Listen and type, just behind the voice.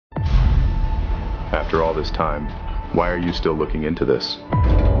After all this time, why are you still looking into this?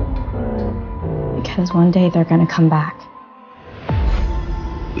 Because one day they're gonna come back.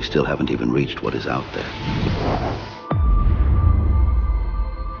 We still haven't even reached what is out there.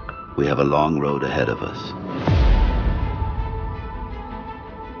 We have a long road ahead of us.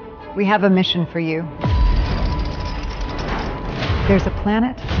 We have a mission for you. There's a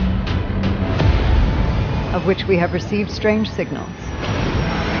planet of which we have received strange signals.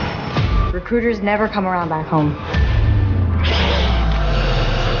 Recruiters never come around back home.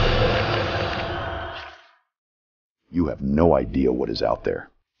 You have no idea what is out there.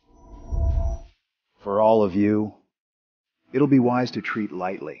 For all of you, it'll be wise to treat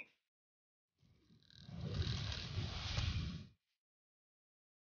lightly.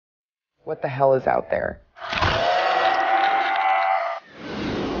 What the hell is out there?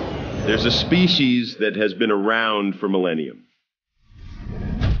 There's a species that has been around for millennium.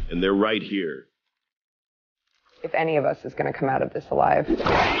 And they're right here. If any of us is going to come out of this alive,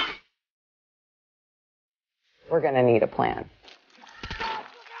 we're going to need a plan.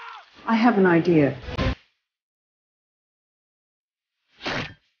 I have an idea.